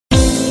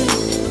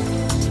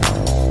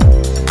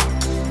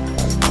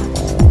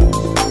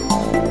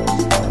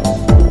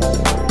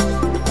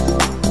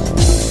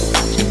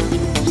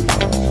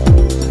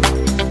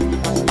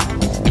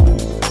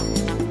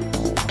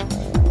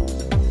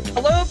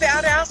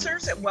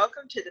listeners, and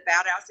welcome to the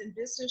Badass in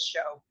Business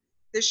Show,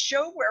 the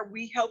show where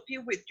we help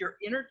you with your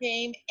inner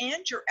game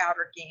and your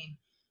outer game,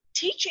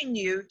 teaching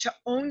you to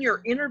own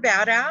your inner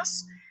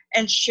badass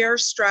and share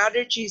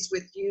strategies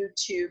with you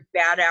to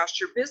badass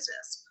your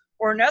business,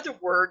 or in other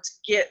words,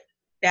 get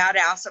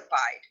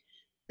badassified.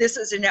 This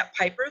is Annette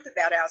Piper, the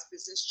Badass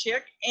Business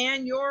Chick,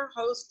 and your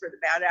host for the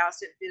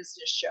Badass in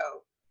Business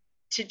Show.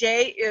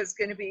 Today is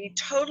going to be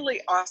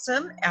totally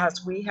awesome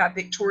as we have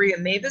Victoria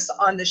Mavis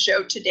on the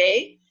show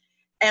today.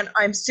 And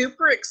I'm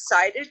super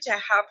excited to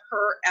have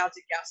her as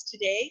a guest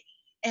today.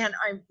 And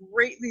I'm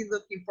greatly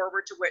looking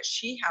forward to what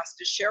she has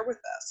to share with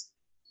us.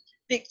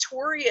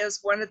 Victoria is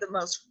one of the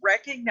most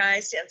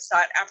recognized and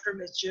sought after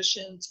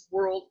magicians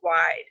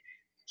worldwide.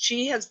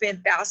 She has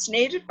been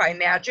fascinated by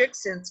magic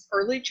since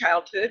early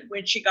childhood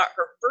when she got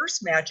her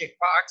first magic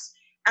box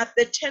at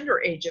the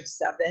tender age of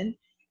 7.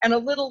 And a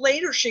little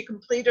later, she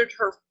completed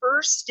her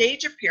first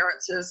stage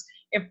appearances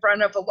in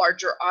front of a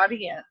larger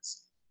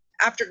audience.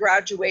 After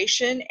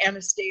graduation and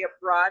a stay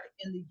abroad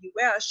in the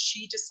U.S.,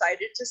 she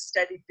decided to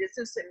study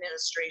business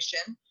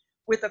administration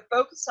with a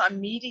focus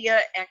on media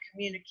and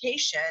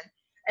communication.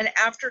 And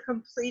after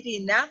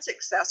completing that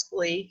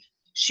successfully,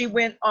 she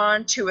went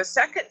on to a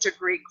second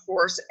degree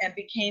course and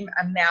became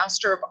a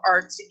Master of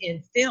Arts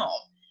in Film.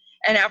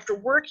 And after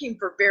working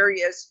for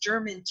various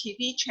German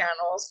TV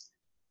channels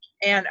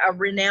and a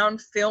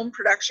renowned film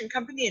production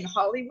company in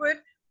Hollywood,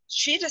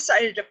 she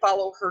decided to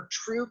follow her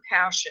true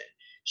passion.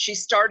 She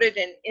started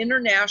an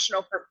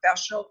international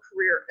professional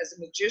career as a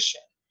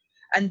magician.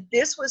 And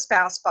this was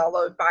fast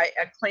followed by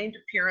acclaimed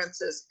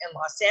appearances in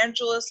Los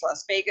Angeles,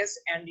 Las Vegas,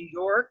 and New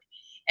York.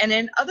 And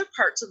in other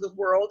parts of the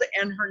world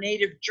and her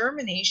native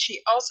Germany, she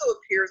also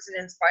appears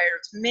and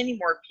inspires many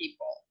more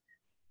people.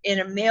 In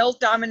a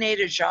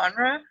male-dominated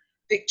genre,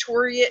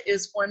 Victoria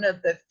is one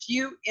of the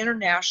few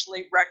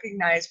internationally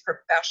recognized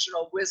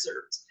professional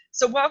wizards.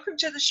 So welcome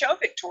to the show,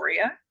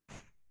 Victoria.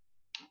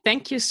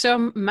 Thank you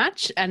so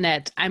much,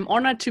 Annette. I'm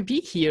honored to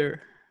be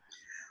here.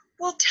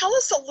 Well, tell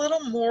us a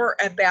little more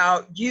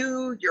about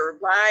you, your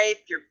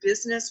life, your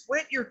business,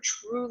 what you're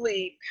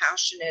truly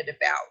passionate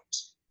about.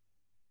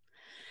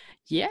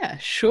 Yeah,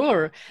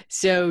 sure.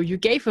 So you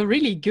gave a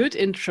really good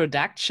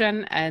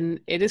introduction, and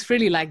it is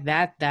really like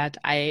that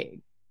I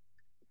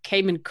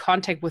came in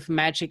contact with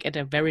magic at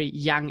a very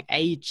young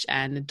age,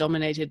 and it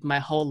dominated my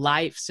whole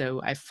life.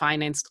 So I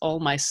financed all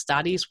my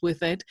studies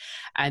with it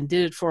and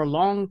did it for a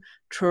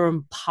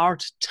long-term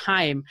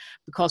part-time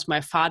because my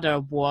father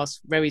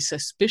was very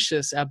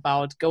suspicious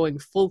about going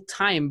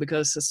full-time,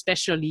 because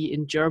especially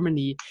in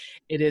Germany,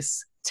 it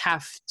is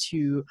tough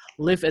to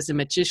live as a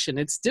magician.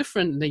 It's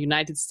different in the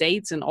United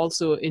States and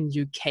also in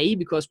UK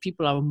because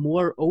people are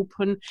more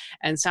open,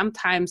 and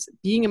sometimes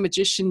being a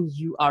magician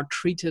you are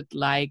treated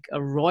like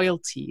a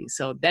royalty,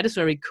 so that is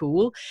very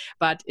cool.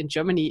 But in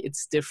Germany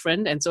it's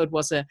different, and so it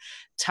was a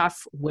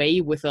tough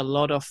way with a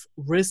lot of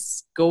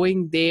risks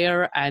going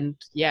there and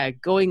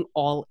going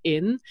all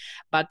in.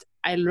 But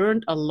I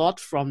learned a lot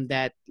from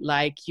that.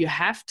 Like, you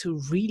have to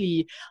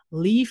really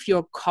leave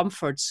your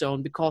comfort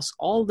zone, because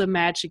all the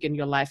magic in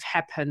your life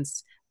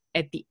happens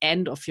at the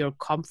end of your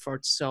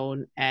comfort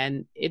zone.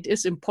 And it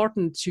is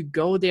important to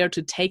go there,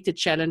 to take the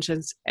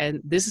challenges. And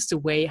this is the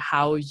way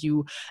how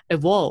you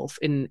evolve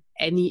in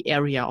any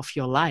area of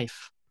your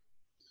life.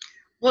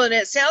 Well, and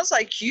it sounds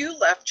like you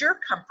left your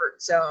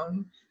comfort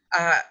zone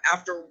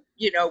after,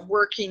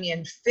 working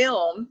in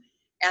film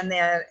and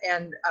then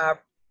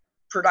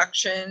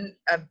production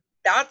of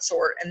that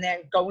sort, and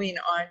then going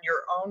on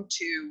your own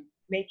to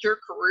make your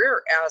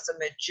career as a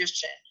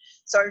magician.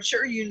 So I'm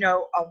sure you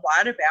know a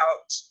lot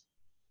about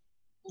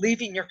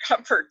leaving your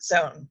comfort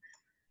zone.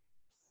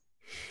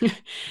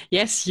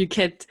 Yes, you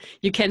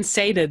can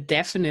say that,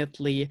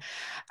 definitely.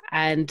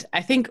 And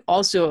I think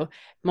also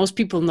most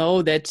people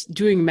know that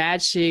doing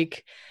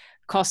magic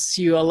costs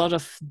you a lot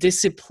of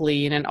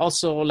discipline, and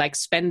also like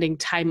spending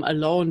time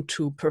alone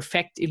to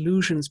perfect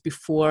illusions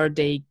before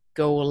they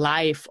go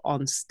live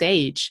on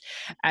stage.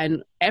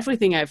 And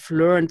everything I've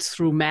learned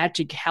through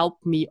magic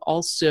helped me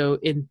also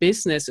in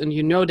business. And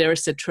there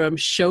is the term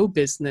show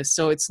business.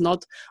 So it's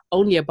not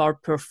only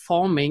about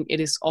performing, it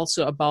is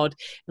also about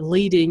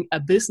leading a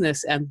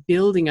business and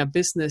building a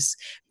business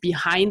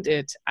behind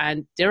it.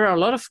 And there are a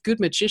lot of good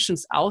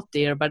magicians out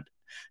there, but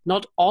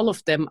not all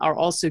of them are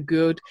also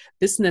good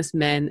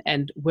businessmen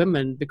and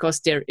women, because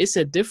there is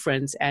a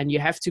difference, and you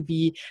have to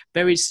be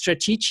very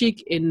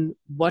strategic in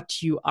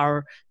what you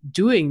are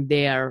doing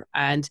there.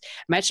 And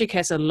magic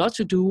has a lot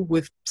to do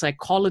with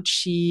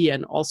psychology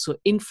and also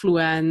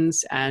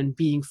influence and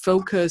being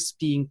focused,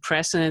 being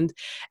present.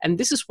 And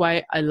this is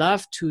why I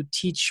love to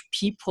teach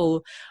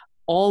people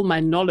all my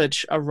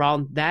knowledge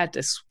around that,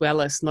 as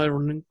well as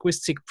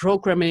neurolinguistic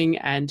programming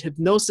and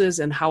hypnosis,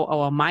 and how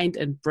our mind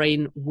and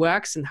brain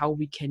works and how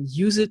we can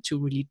use it to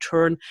really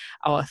turn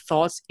our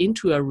thoughts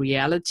into a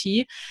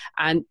reality.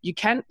 And you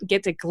can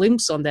get a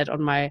glimpse on that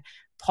on my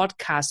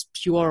podcast,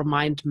 Pure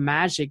Mind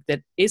Magic,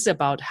 that is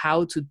about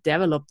how to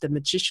develop the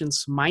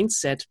magician's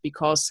mindset,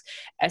 because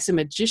as a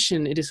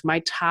magician, it is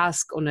my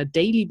task on a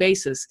daily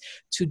basis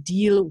to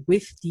deal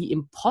with the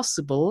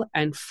impossible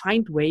and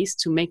find ways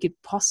to make it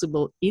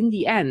possible in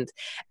the end.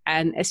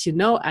 And as you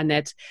know,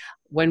 Annette,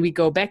 when we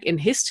go back in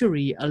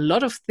history, a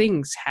lot of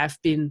things have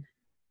been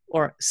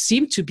or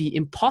seem to be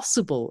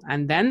impossible.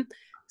 And then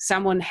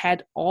someone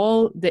had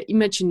all the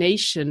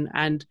imagination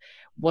and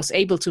was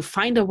able to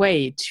find a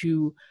way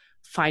to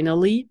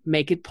finally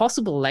make it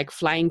possible, like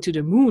flying to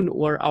the moon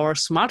or our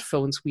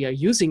smartphones we are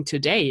using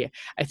today.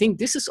 I think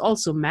this is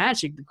also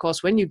magic,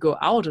 because when you go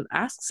out and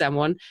ask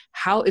someone,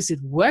 how is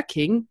it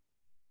working?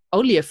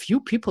 Only a few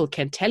people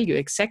can tell you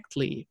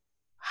exactly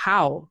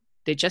how.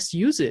 They just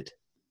use it.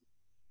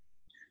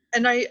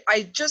 And I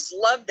just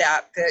love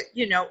that,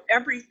 you know,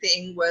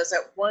 everything was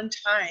at one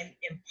time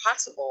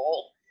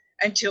impossible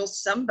until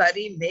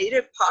somebody made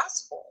it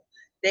possible.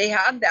 They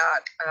had that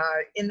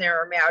in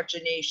their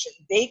imagination.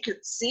 They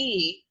could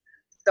see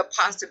the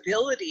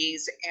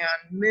possibilities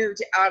and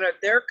moved out of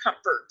their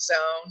comfort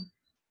zone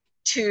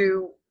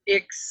to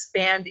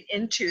expand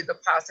into the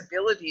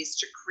possibilities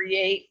to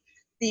create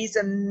these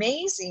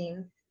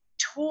amazing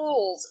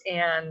tools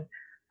and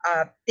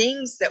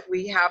things that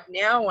we have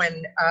now,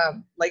 and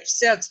like you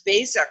said,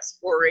 space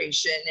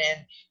exploration,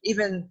 and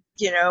even,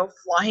 you know,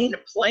 flying a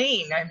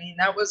plane. I mean,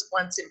 that was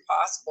once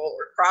impossible.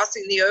 Or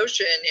crossing the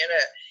ocean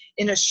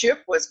in a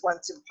ship was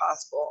once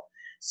impossible.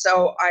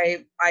 So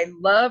I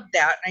love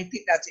that, and I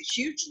think that's a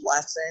huge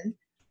lesson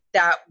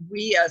that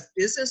we as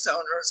business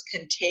owners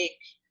can take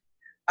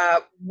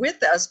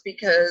with us,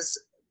 because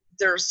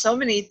there are so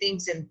many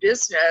things in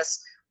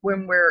business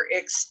when we're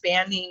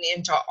expanding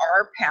into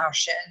our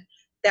passion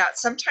that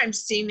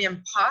sometimes seem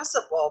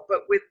impossible,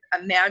 but with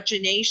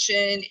imagination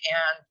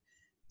and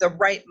the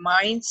right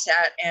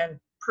mindset and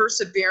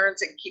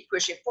perseverance and keep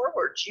pushing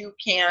forward, you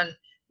can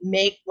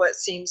make what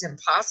seems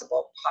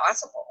impossible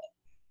possible.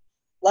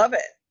 Love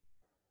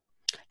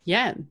it.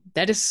 Yeah,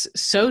 that is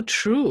so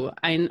true.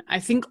 And I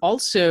think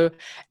also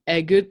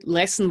a good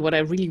lesson, what I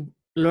really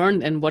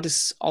learned and what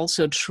is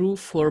also true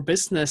for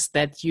business,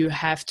 that you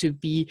have to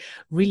be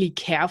really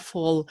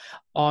careful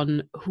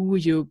on who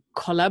you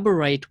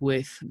collaborate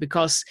with,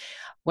 because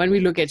when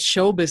we look at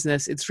show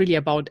business, it's really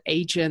about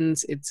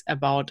agents, it's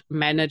about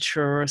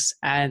managers,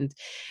 and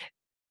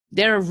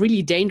there are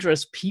really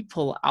dangerous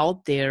people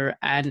out there,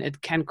 and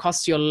it can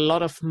cost you a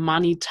lot of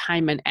money,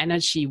 time, and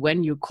energy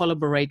when you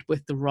collaborate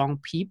with the wrong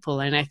people.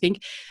 And I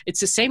think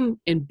it's the same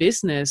in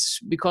business,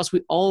 because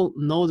we all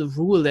know the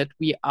rule that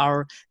we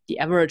are the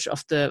average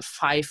of the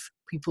 5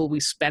 people we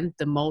spend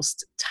the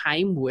most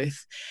time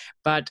with.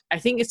 But I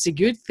think it's a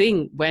good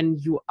thing when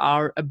you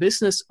are a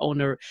business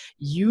owner,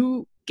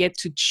 you get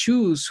to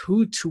choose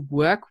who to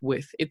work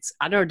with. It's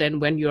other than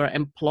when you're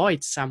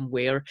employed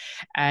somewhere.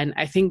 And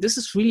I think this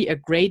is really a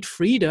great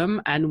freedom.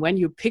 And when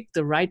you pick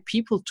the right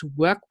people to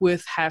work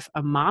with, have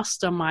a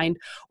mastermind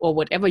or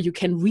whatever, you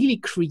can really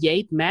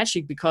create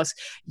magic, because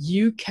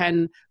you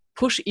can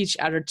push each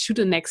other to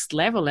the next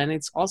level. And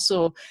it's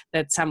also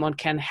that someone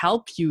can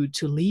help you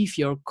to leave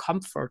your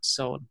comfort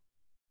zone.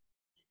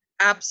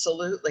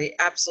 Absolutely,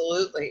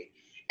 absolutely.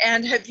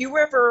 And have you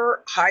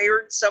ever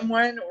hired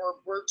someone or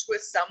worked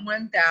with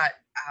someone that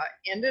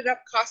ended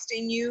up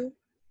costing you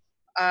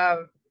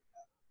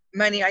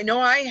money? I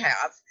know I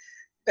have,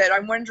 but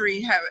I'm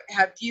wondering,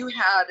 have you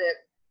had it,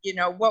 you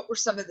know, what were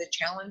some of the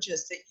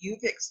challenges that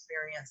you've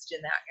experienced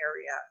in that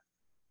area?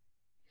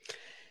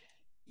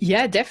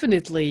 Yeah,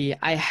 definitely.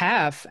 I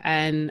have.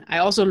 And I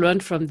also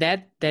learned from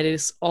that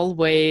it's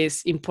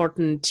always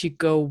important to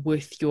go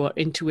with your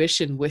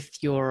intuition, with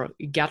your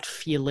gut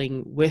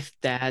feeling with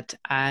that.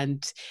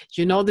 And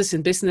you know this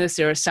in business,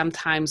 there is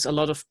sometimes a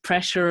lot of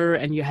pressure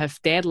and you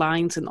have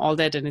deadlines and all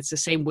that. And it's the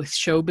same with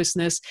show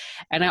business.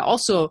 And I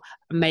also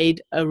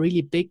made a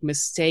really big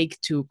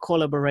mistake to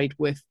collaborate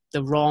with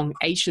the wrong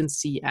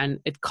agency. And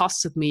it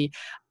costed me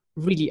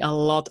really a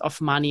lot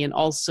of money and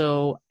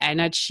also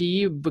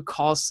energy,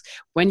 because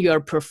when you are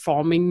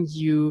performing,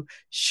 you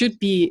should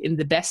be in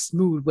the best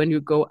mood when you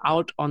go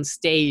out on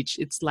stage.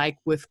 It's like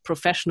with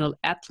professional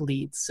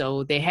athletes,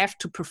 so they have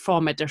to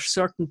perform at a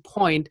certain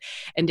point,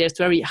 and there's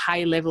very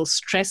high level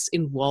stress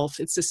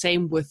involved. It's the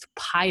same with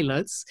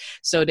pilots,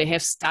 so they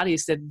have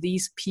studies that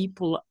these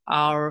people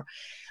are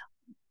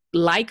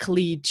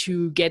likely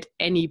to get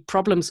any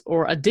problems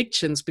or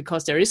addictions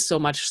because there is so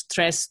much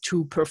stress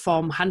to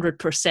perform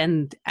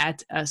 100%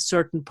 at a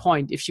certain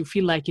point, if you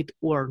feel like it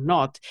or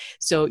not.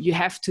 So you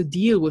have to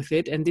deal with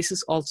it. And this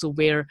is also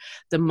where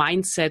the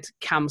mindset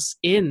comes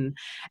in.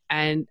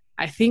 And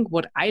I think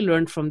what I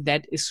learned from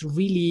that is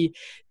really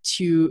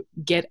to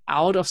get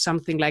out of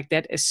something like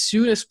that as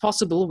soon as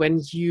possible when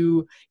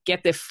you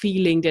get the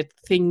feeling that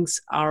things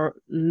are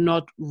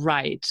not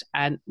right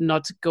and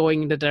not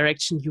going in the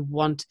direction you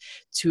want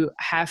to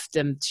have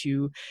them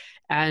to.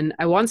 And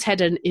I once had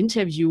an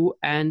interview,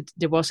 and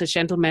there was a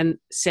gentleman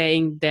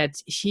saying that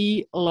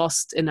he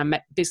lost in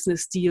a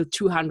business deal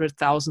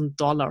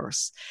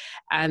 $200,000.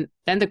 And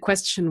then the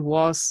question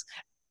was,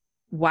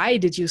 why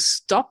did you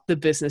stop the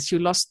business? You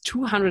lost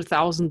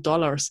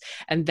 $200,000.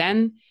 And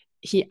then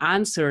he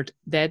answered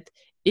that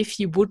if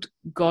he would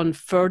gone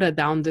further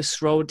down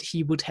this road,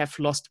 he would have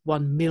lost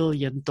 $1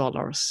 million.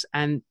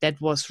 And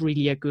that was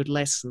really a good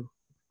lesson.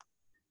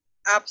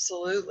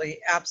 Absolutely,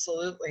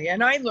 absolutely.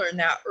 And I learned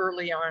that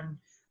early on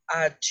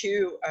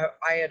too.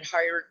 I had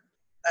hired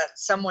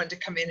someone to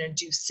come in and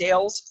do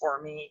sales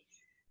for me,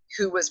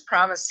 who was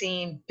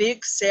promising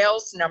big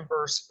sales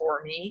numbers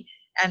for me.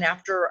 And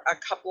after a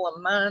couple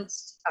of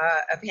months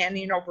of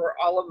handing over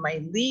all of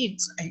my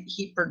leads,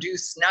 he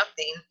produced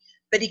nothing,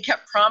 but he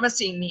kept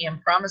promising me, and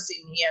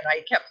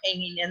I kept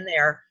hanging in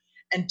there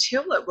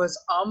until it was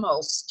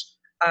almost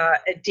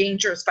a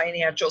dangerous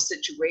financial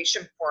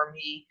situation for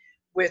me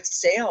with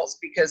sales,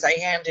 because I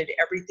handed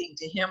everything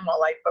to him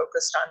while I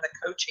focused on the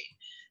coaching.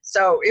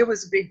 So it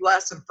was a big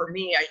lesson for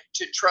me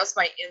to trust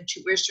my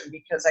intuition,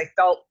 because I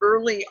felt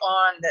early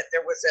on that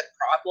there was a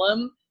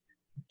problem,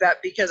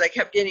 but because I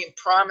kept getting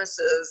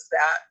promises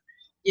that,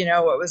 you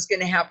know, it was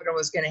going to happen,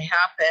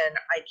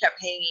 I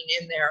kept hanging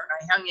in there, and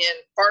I hung in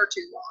far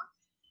too long.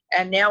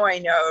 And now I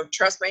know,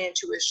 trust my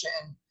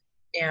intuition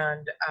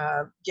and,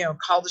 you know,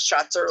 call the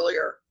shots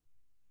earlier.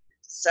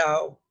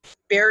 So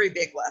very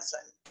big lesson.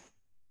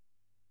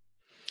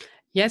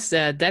 Yes,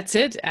 that's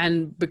it.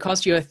 And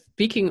because you're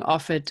speaking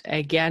of it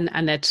again,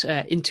 and that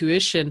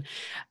intuition,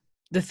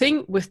 the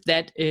thing with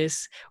that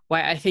is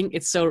why I think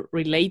it's so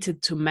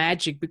related to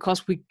magic,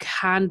 because we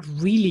can't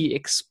really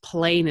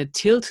explain it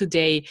till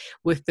today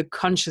with the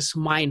conscious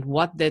mind,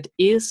 what that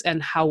is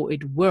and how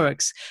it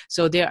works.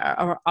 So there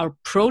are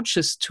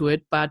approaches to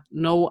it, but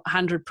no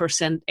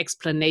 100%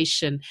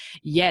 explanation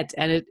yet.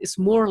 And it is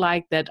more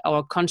like that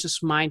our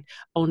conscious mind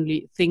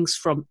only thinks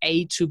from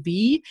A to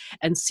B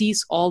and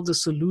sees all the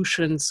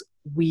solutions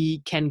we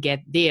can get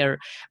there.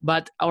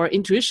 But our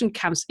intuition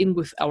comes in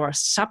with our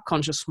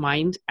subconscious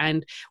mind,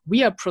 and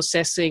we are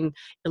processing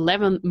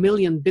 11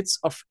 million bits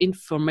of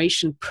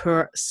information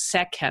per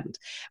second.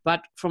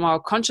 But from our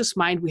conscious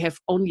mind, we have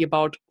only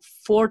about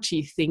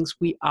 40 things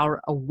we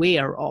are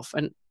aware of,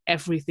 and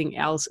everything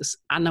else is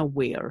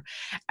unaware.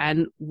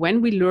 And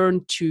when we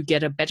learn to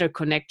get a better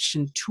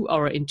connection to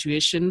our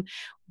intuition,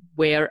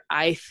 where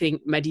I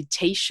think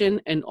meditation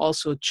and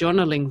also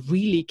journaling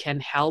really can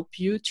help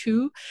you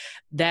to,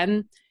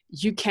 then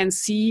you can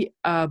see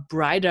a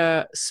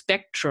brighter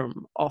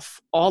spectrum of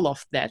all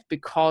of that,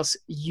 because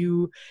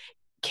you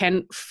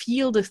can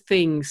feel the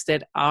things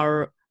that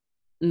are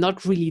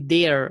not really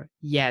there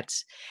yet.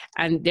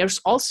 And there's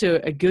also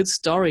a good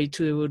story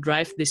to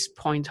drive this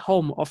point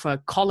home of a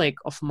colleague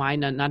of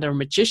mine, another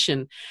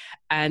magician.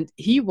 And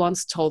he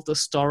once told the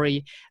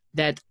story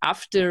that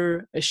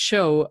after a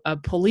show, a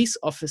police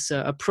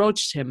officer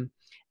approached him,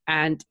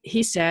 and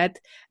he said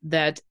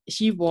that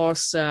he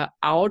was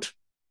out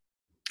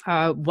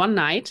one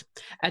night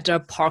at a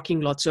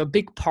parking lot, so a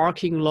big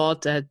parking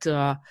lot at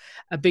a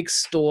big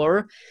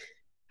store,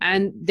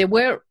 and there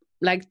were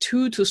like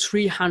 200 to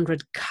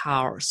 300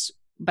 cars,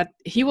 but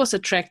he was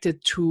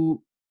attracted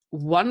to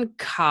one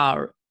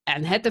car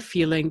and had the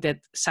feeling that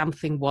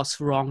something was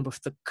wrong with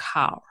the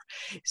car.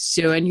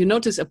 So, and you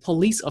notice a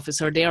police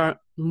officer, they are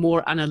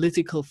more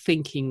analytical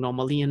thinking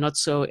normally, and not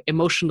so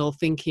emotional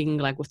thinking,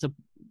 like with the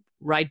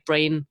right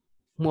brain,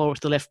 more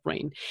with the left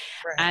brain.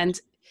 Right. And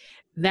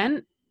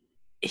then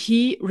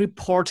he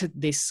reported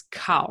this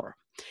car,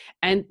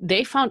 and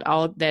they found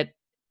out that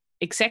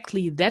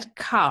exactly that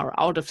car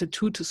out of the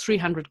 200 to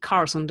 300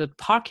 cars on the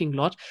parking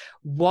lot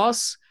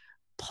was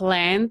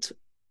planned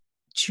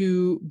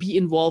to be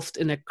involved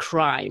in a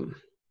crime.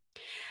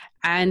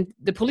 And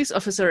the police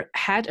officer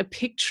had a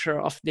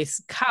picture of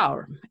this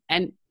car,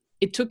 and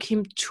it took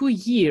him 2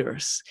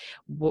 years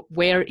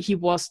where he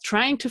was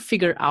trying to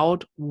figure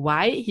out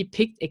why he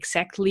picked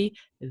exactly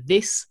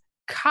this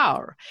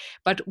car.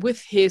 But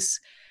with his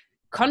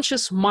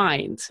conscious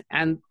mind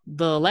and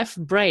the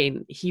left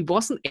brain, he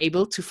wasn't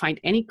able to find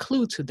any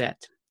clue to that.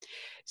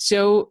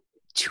 So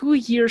 2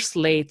 years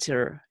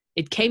later,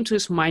 it came to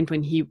his mind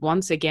when he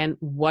once again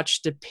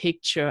watched the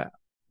picture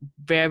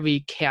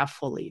very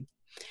carefully.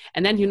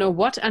 And then, you know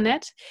what,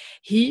 Annette?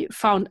 He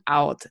found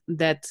out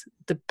that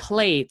the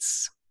plate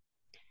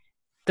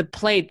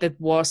that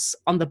was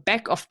on the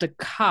back of the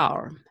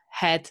car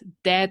had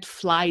dead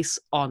flies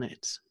on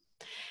it.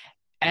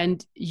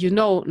 And you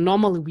know,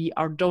 normally we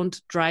don't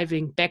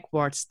driving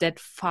backwards that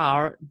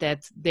far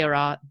that there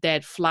are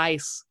dead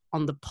flies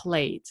on the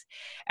plate.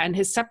 And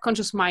his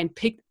subconscious mind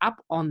picked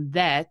up on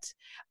that,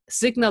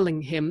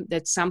 signaling him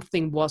that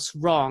something was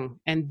wrong.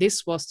 And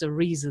this was the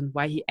reason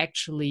why he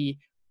actually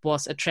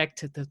was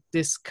attracted to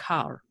this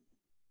car.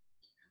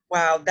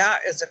 Wow,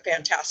 that is a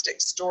fantastic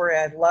story.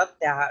 I love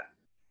that.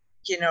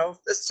 You know,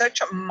 it's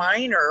such a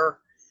minor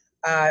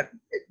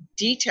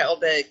detail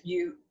that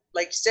you,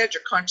 like you said,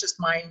 your conscious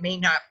mind may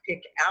not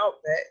pick out,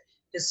 that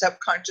his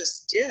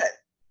subconscious did,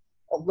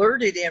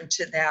 alerted him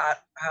to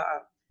that.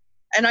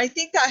 And I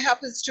think that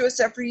happens to us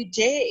every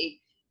day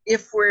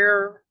if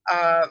we're,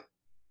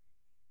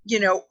 you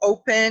know,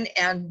 open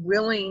and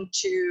willing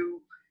to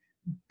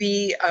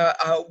be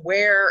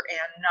aware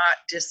and not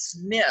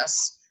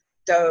dismiss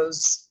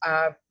those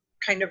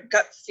kind of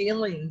gut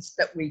feelings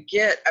that we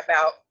get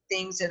about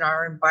things in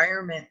our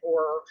environment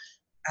or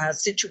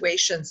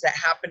situations that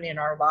happen in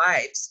our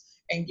lives,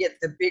 and get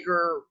the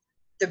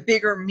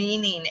bigger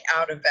meaning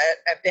out of it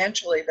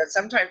eventually. But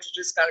sometimes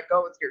you just got to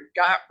go with your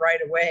gut right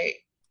away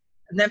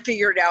and then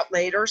figure it out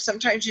later.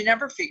 Sometimes you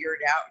never figure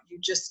it out. You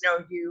just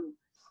know you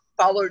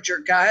followed your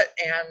gut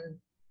and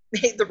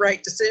made the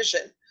right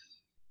decision.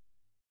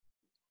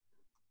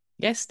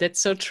 Yes, that's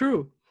so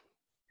true.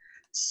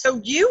 So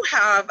you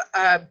have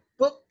a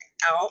book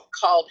out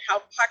called How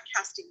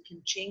Podcasting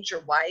Can Change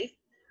Your Life,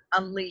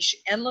 Unleash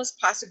Endless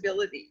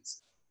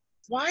Possibilities.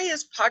 Why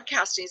is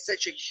podcasting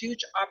such a huge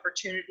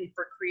opportunity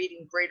for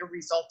creating greater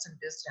results in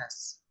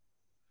business?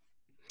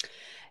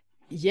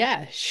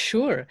 Yeah,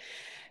 sure.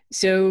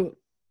 So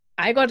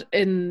I got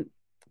in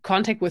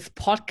contact with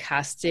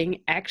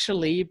podcasting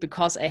actually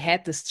because I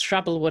had this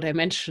trouble, what I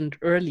mentioned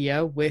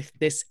earlier, with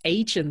this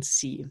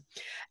agency.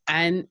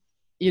 And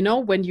you know,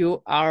 when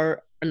you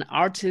are an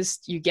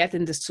artist, you get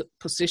in this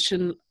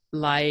position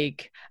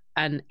like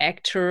an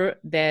actor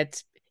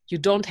that you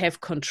don't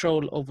have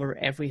control over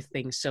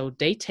everything. So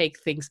they take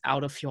things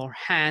out of your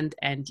hand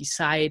and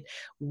decide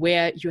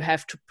where you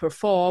have to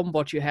perform,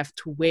 what you have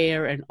to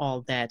wear, and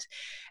all that.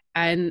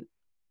 And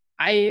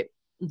I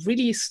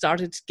really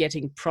started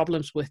getting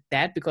problems with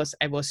that because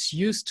I was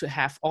used to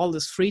have all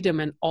this freedom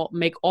and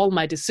make all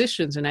my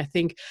decisions. And I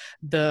think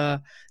the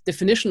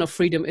definition of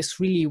freedom is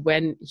really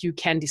when you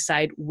can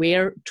decide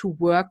where to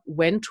work,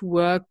 when to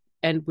work,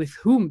 and with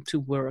whom to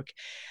work.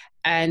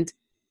 And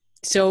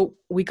so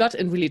we got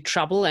in really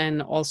trouble,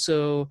 and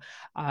also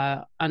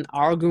an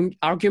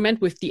argument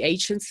with the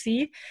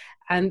agency.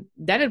 And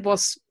then it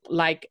was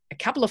like a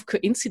couple of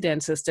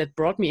coincidences that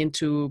brought me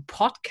into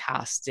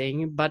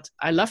podcasting, but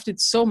I loved it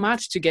so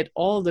much to get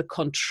all the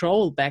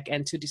control back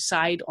and to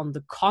decide on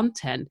the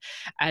content.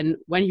 And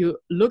when you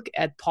look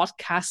at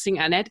podcasting,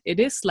 Annette,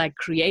 it is like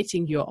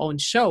creating your own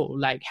show,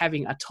 like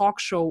having a talk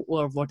show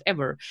or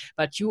whatever,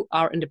 but you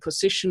are in the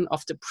position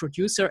of the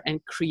producer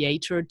and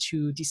creator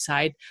to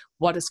decide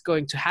what is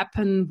going to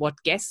happen, what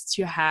guests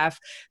you have.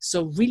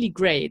 So really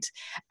great.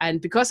 And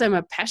because I'm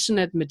a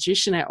passionate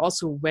magician, I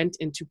also went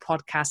into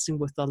podcasting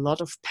with a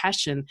lot of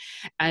passion.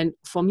 And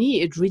for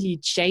me, it really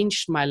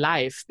changed my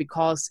life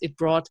because it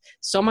brought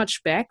so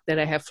much back that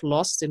I have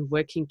lost in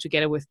working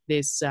together with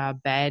this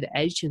bad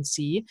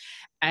agency.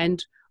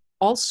 And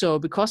also,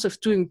 because of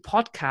doing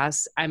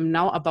podcasts, I'm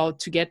now about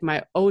to get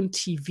my own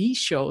TV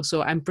show.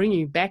 So I'm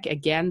bringing back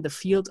again the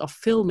field of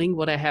filming,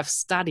 what I have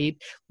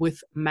studied with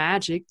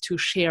magic, to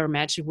share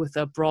magic with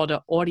a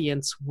broader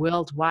audience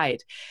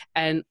worldwide.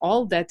 And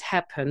all that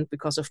happened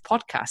because of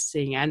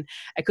podcasting. And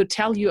I could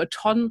tell you a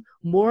ton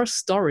more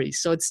stories.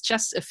 So it's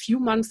just a few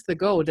months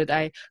ago that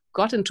I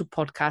got into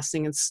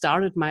podcasting and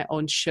started my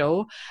own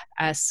show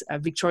as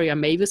Victoria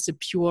Mavis, a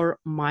Pure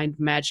Mind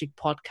Magic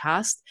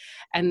podcast.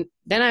 And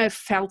then I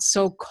felt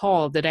so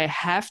called that I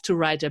have to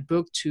write a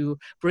book to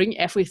bring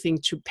everything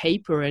to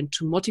paper and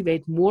to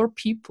motivate more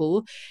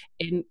people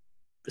in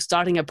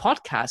starting a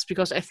podcast,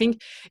 because I think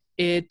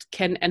it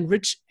can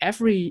enrich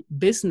every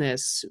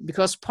business,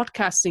 because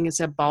podcasting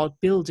is about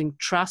building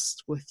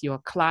trust with your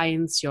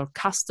clients, your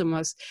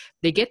customers.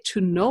 They get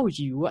to know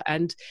you.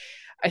 And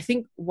I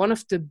think one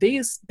of the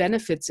biggest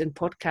benefits in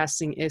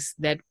podcasting is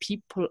that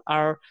people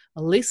are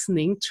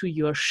listening to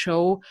your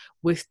show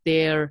with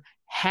their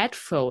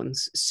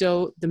headphones.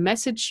 So the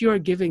message you're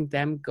giving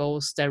them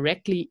goes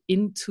directly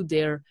into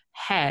their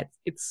head.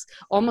 It's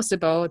almost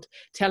about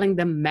telling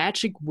them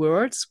magic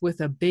words with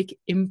a big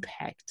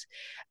impact.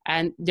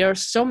 And there are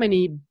so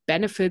many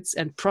benefits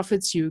and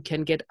profits you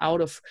can get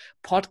out of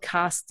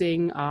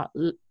podcasting,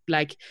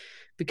 like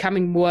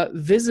becoming more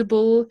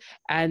visible.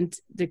 And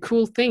the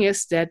cool thing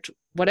is that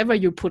whatever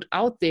you put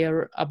out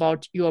there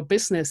about your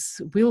business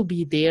will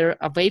be there,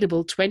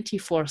 available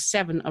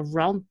 24/7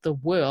 around the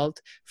world,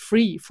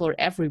 free for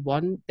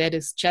everyone that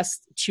is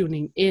just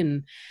tuning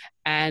in.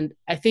 And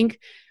I think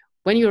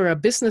when you're a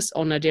business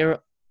owner, there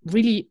are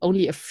really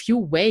only a few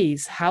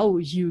ways how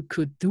you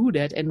could do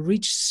that and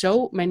reach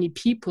so many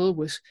people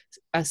with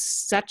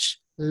such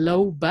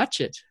low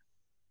budget.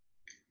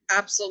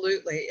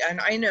 Absolutely.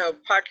 And I know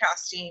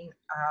podcasting,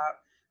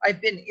 I've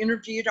been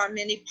interviewed on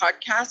many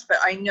podcasts, but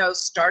I know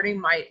starting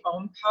my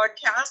own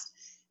podcast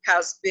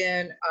has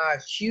been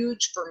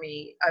huge for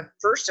me.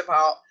 First of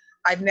all,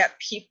 I've met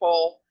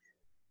people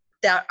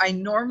that I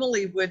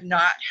normally would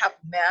not have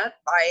met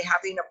by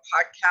having a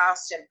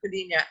podcast and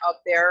putting it out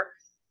there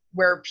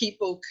where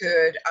people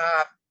could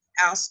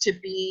ask to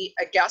be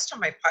a guest on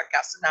my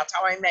podcast. And that's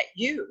how I met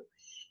you.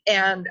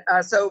 And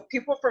so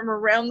people from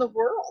around the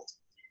world.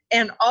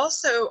 And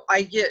also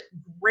I get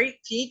great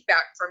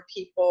feedback from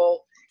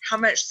people, how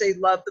much they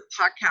love the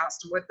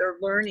podcast and what they're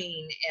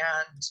learning.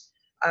 And,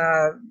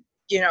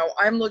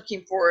 I'm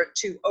looking forward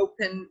to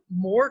open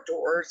more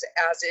doors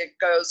as it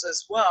goes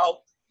as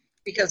well,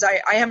 because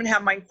I haven't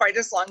had mine quite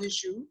as long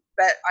as you,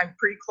 but I'm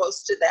pretty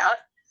close to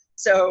that.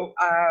 So,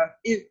 I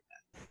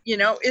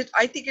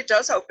think it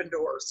does open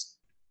doors.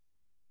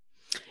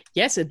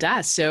 Yes, it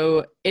does.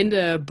 So in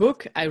the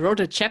book, I wrote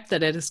a chapter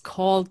that is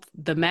called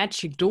The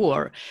Magic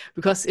Door,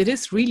 because it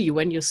is really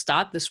when you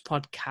start this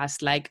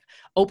podcast, like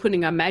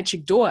opening a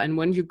magic door. And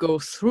when you go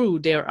through,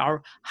 there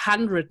are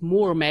 100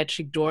 more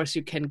magic doors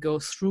you can go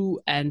through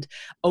and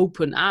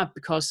open up,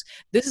 because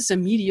this is a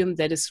medium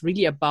that is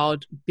really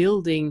about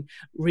building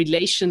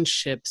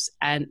relationships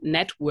and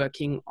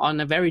networking on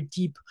a very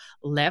deep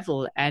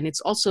level. And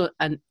it's also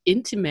an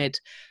intimate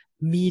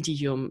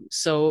medium.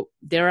 So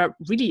there are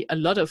really a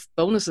lot of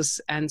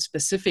bonuses and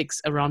specifics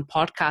around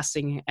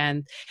podcasting.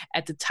 And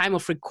at the time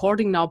of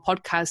recording now,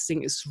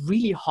 podcasting is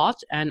really hot.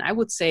 And I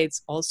would say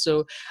it's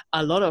also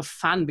a lot of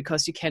fun,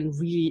 because you can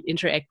really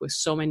interact with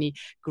so many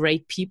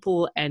great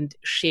people and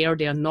share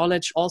their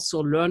knowledge,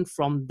 also learn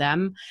from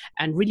them,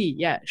 and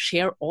really,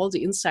 share all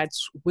the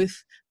insights with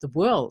the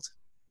world.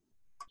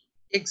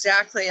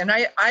 Exactly. And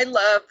I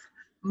love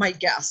my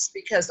guests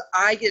because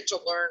I get to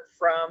learn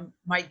from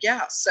my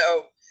guests.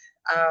 So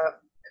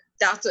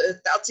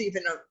that's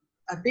even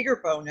a bigger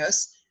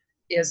bonus,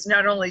 is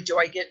not only do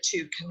I get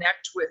to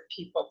connect with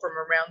people from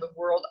around the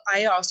world,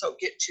 I also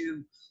get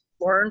to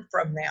learn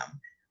from them,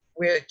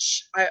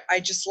 which I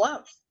just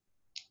love.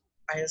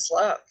 I just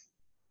love.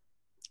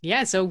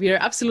 Yeah, so we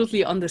are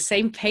absolutely on the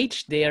same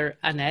page there,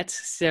 Annette.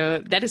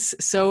 So that is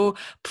so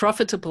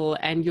profitable,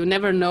 and you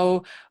never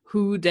know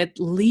who that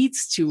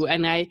leads to.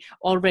 And I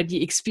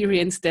already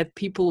experienced that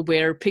people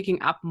were picking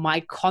up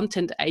my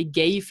content I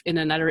gave in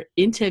another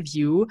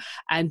interview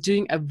and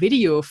doing a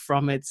video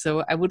from it.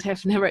 So I would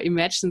have never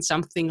imagined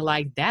something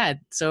like that.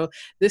 So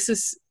this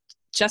is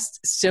just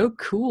so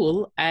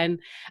cool. And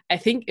I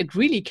think it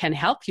really can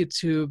help you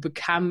to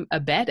become a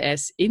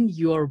badass in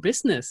your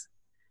business.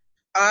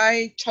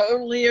 I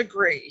totally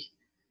agree.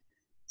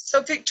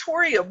 So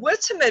Victoria,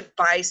 what's some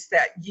advice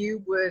that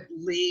you would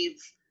leave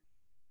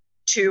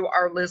to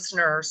our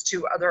listeners,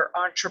 to other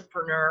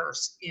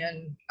entrepreneurs,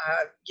 in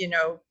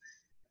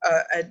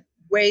a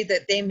way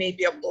that they may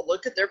be able to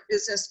look at their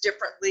business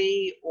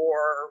differently,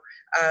 or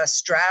a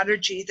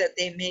strategy that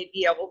they may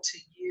be able to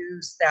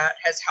use that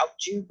has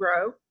helped you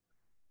grow?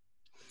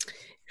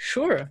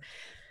 Sure.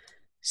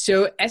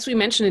 So as we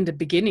mentioned in the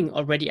beginning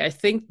already, I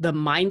think the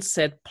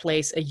mindset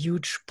plays a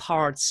huge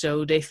part.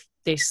 So they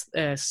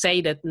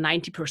say that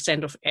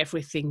 90% of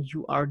everything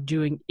you are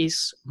doing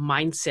is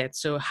mindset.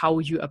 So how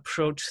you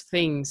approach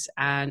things.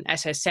 And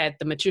as I said,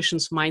 the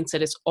magician's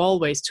mindset is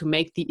always to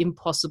make the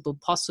impossible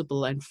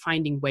possible and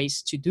finding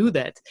ways to do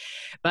that.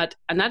 But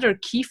another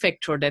key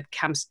factor that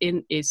comes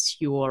in is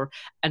your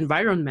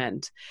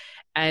environment.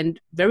 And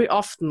very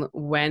often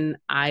when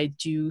I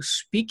do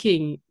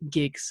speaking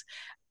gigs,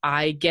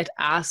 I get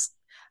asked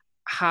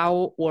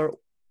how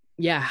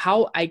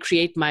I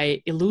create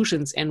my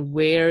illusions, and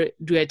where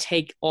do I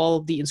take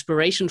all the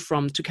inspiration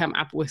from to come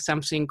up with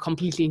something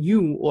completely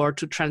new, or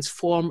to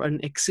transform an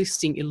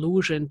existing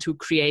illusion to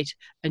create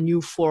a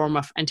new form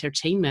of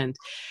entertainment.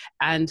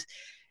 And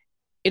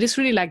it is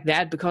really like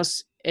that,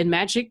 because in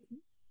magic,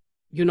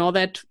 you know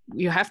that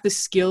you have the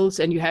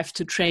skills and you have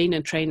to train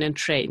and train and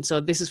train.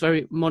 So this is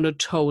very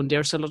monotone.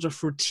 There's a lot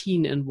of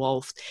routine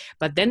involved.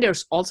 But then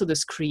there's also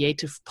this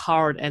creative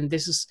part, and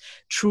this is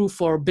true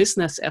for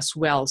business as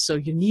well. So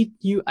you need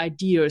new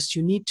ideas.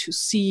 You need to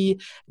see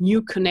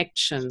new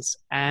connections.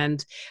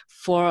 And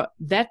for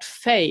that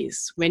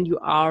phase, when you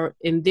are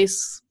in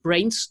this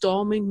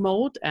brainstorming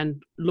mode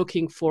and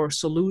looking for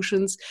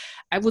solutions,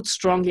 I would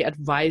strongly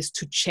advise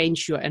to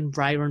change your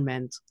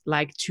environment,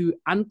 like to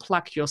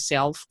unplug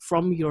yourself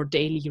from your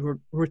daily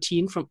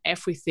routine, from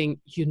everything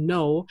you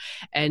know,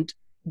 and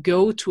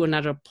go to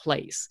another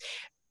place,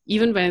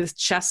 even when it's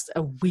just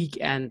a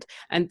weekend.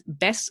 And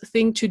best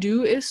thing to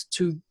do is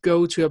to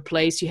go to a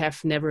place you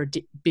have never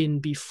been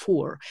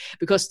before,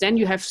 because then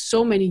you have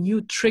so many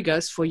new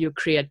triggers for your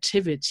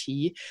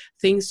creativity,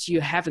 things you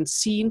haven't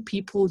seen,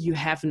 people you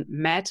haven't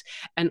met,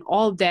 and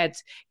all that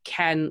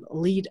can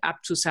lead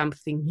up to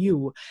something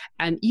new.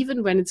 And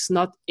even when it's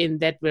not in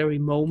that very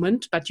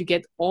moment, but you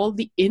get all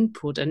the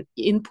input, and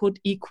input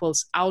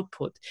equals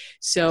output.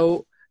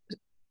 So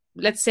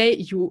let's say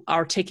you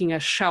are taking a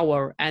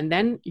shower, and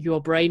then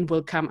your brain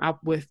will come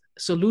up with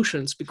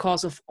solutions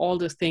because of all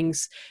the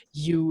things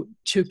you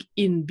took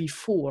in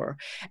before.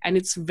 And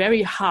it's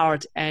very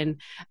hard. And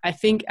I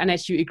think,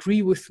 Annette, you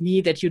agree with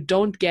me that you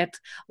don't get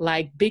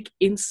like big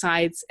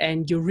insights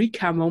and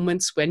eureka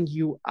moments when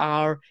you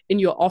are in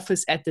your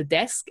office at the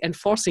desk and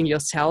forcing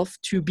yourself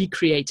to be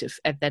creative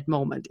at that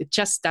moment. It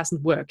just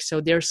doesn't work.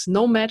 So there's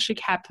no magic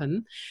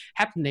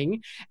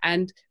happening.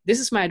 And this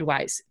is my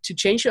advice: to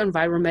change your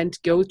environment,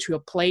 go to a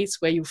place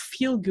where you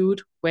feel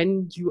good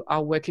when you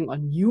are working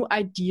on new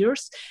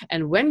ideas.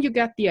 And when you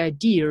get the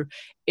idea,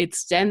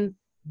 it's then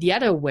the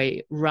other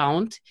way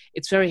round.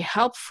 It's very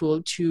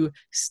helpful to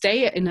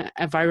stay in an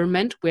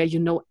environment where you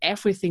know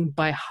everything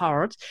by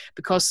heart,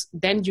 because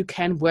then you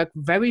can work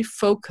very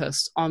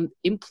focused on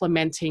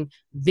implementing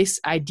this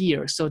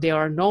idea. So there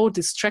are no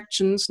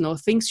distractions, no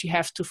things you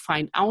have to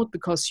find out,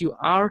 because you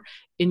are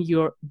in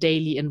your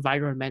daily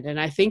environment.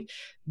 And I think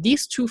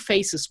these two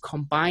phases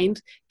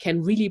combined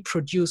can really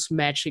produce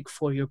magic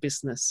for your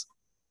business.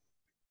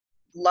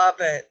 Love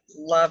it.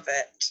 Love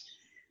it.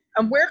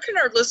 And where can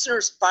our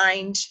listeners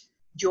find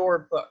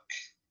your book?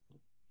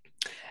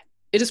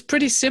 It is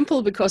pretty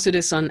simple because it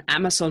is on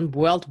Amazon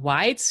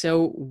worldwide.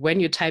 So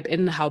when you type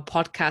in how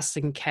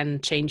podcasting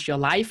can change your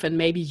life, and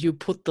maybe you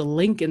put the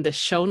link in the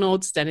show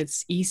notes, then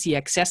it's easy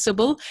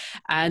accessible.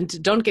 And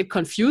don't get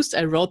confused.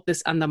 I wrote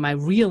this under my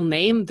real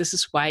name. This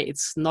is why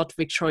it's not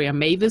Victoria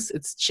Mavis,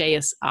 it's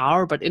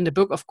JSR. But in the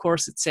book, of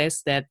course, it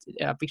says that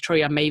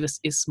Victoria Mavis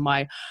is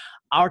my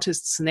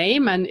artist's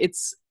name, and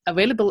it's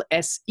available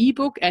as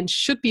ebook and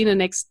should be in the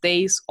next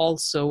days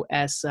also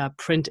as a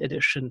print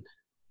edition.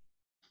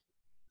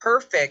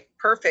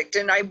 Perfect.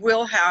 And I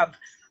will have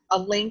a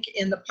link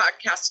in the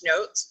podcast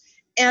notes.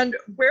 And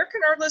where can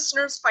our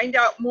listeners find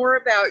out more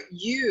about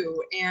you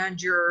and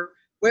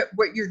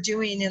what you're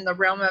doing in the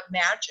realm of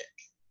magic?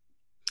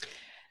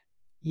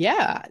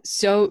 Yeah,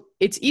 so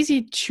it's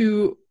easy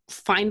to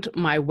find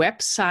my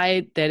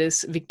website, that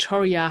is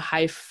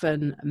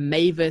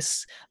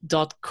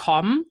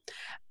victoria-mavis.com.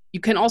 You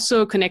can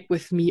also connect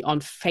with me on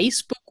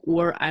Facebook,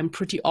 or I'm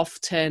pretty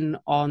often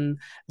on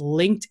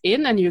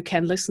LinkedIn, and you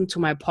can listen to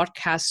my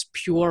podcast,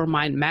 Pure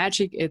Mind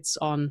Magic. It's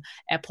on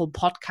Apple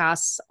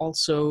Podcasts,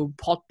 also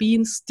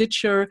Podbean,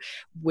 Stitcher,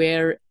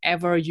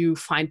 wherever you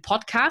find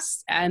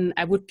podcasts. And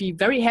I would be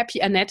very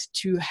happy, Annette,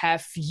 to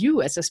have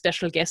you as a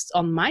special guest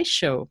on my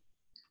show.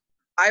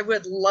 I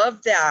would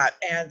love that.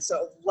 And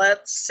so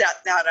let's set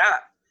that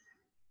up.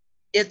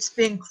 It's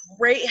been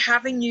great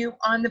having you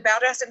on the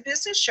Badass in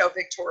Business show,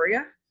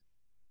 Victoria.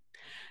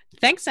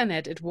 Thanks,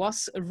 Annette. It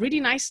was really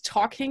nice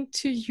talking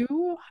to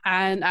you,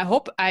 and I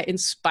hope I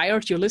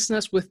inspired your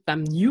listeners with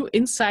some new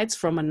insights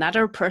from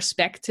another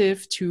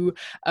perspective to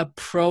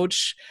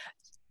approach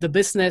the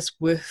business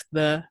with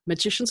the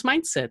magician's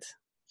mindset.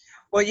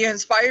 Well, you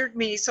inspired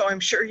me, so I'm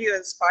sure you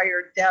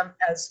inspired them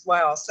as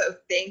well. So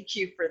thank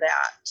you for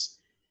that.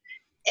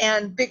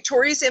 And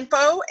Victoria's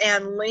info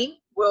and link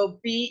will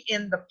be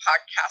in the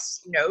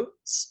podcast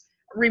notes.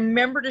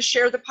 Remember to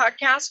share the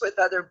podcast with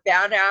other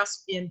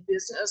badass in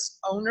business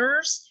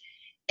owners,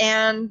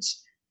 and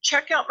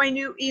check out my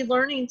new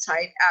e-learning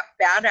site at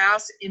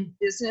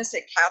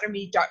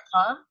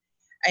badassinbusinessacademy.com.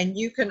 And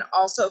you can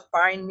also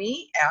find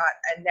me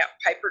at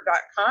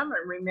AnnettePiper.com.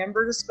 And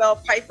remember to spell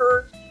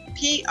Piper,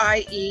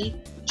 P-I-E,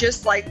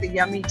 just like the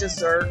yummy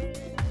dessert.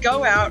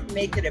 Go out and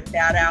make it a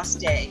badass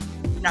day.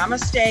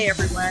 Namaste,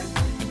 everyone.